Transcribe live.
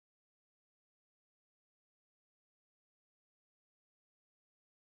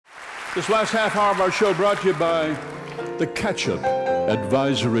This last half hour of our show brought to you by the Catchup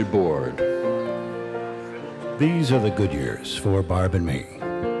Advisory Board. These are the good years for Barb and me.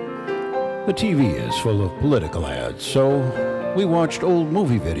 The TV is full of political ads, so we watched old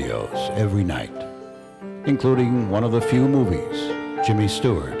movie videos every night, including one of the few movies Jimmy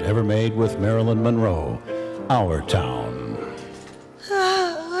Stewart ever made with Marilyn Monroe, Our Town.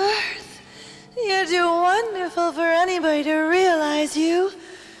 Oh, Earth, you're too wonderful for anybody to realize you.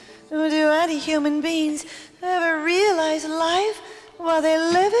 Nor do any human beings ever realize life while they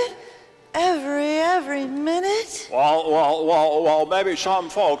live it every minute. Well, maybe some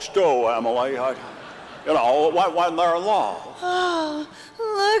folks do, Emily. You know, when they're in love. Oh,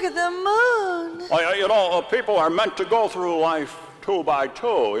 look at the moon. Well, you know, people are meant to go through life two by two.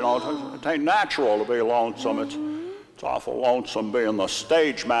 You know, it ain't natural to be lonesome. It's awful lonesome being the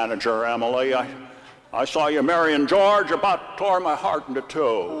stage manager, Emily. I saw you marrying George, about tore my heart into two.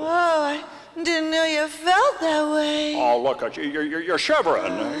 Oh, I didn't know you felt that way. Oh, look at you. You're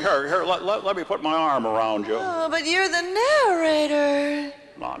shivering. Here, let me put my arm around you. Oh, but you're the narrator.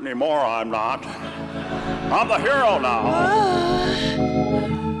 Not anymore, I'm not. I'm the hero now.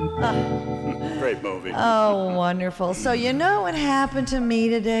 Great movie. Oh, wonderful. So you know what happened to me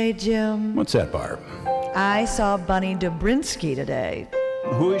today, Jim? What's that, Barb? I saw Bunny Dobrinsky today.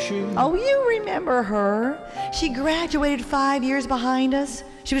 Who is she? Oh, you remember her. She graduated 5 years behind us.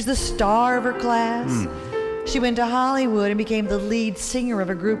 She was the star of her class. She went to Hollywood and became the lead singer of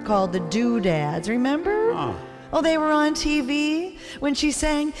a group called the Doodads. Remember? Oh, they were on TV when she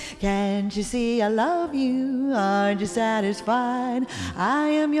sang, "Can't you see I love you? Aren't you satisfied? I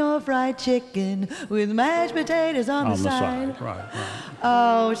am your fried chicken with mashed potatoes on the side." Right.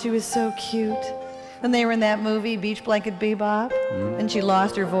 Oh, she was so cute. And they were in that movie, Beach Blanket Bebop, and she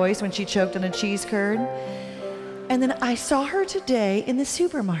lost her voice when she choked on a cheese curd. And then I saw her today in the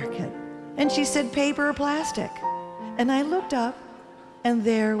supermarket, and she said paper or plastic. And I looked up, and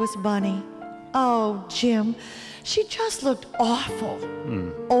there was Bunny. Oh, Jim, she just looked awful.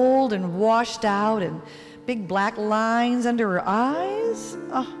 Old and washed out and big black lines under her eyes.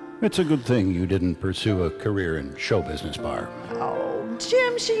 Oh. It's a good thing you didn't pursue a career in show business, Barb. Oh,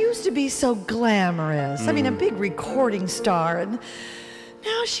 Jim, she used to be so glamorous. I mean, a big recording star, and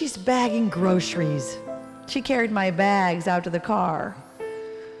now she's bagging groceries. She carried my bags out to the car.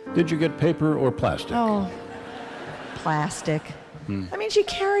 Did you get paper or plastic? Oh, plastic. I mean, she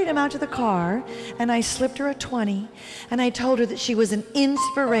carried him out to the car, and I slipped her a 20, and I told her that she was an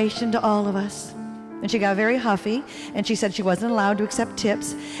inspiration to all of us. And she got very huffy, and she said she wasn't allowed to accept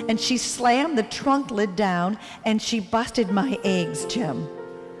tips, and she slammed the trunk lid down, and she busted my eggs, Jim.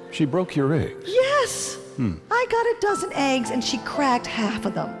 She broke your eggs? Yes! I got a dozen eggs, and she cracked half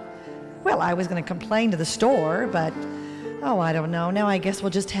of them. Well, I was going to complain to the store, but, oh, I don't know. Now I guess we'll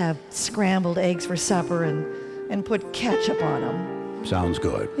just have scrambled eggs for supper and put ketchup on them. Sounds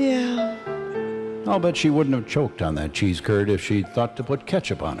good. Yeah. I'll bet she wouldn't have choked on that cheese curd if she'd thought to put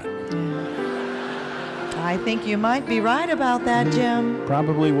ketchup on it. I think you might be right about that, Jim.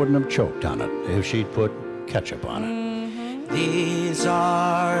 Probably wouldn't have choked on it if she'd put ketchup on it. These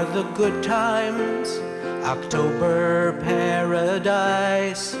are the good times, October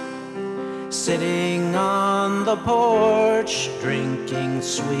paradise. Sitting on the porch, drinking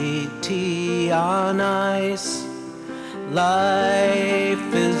sweet tea on ice.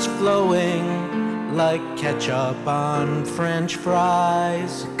 Life is flowing like ketchup on French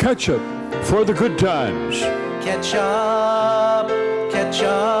fries. Catch up for the good times. Ketchup,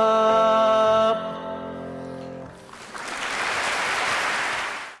 ketchup.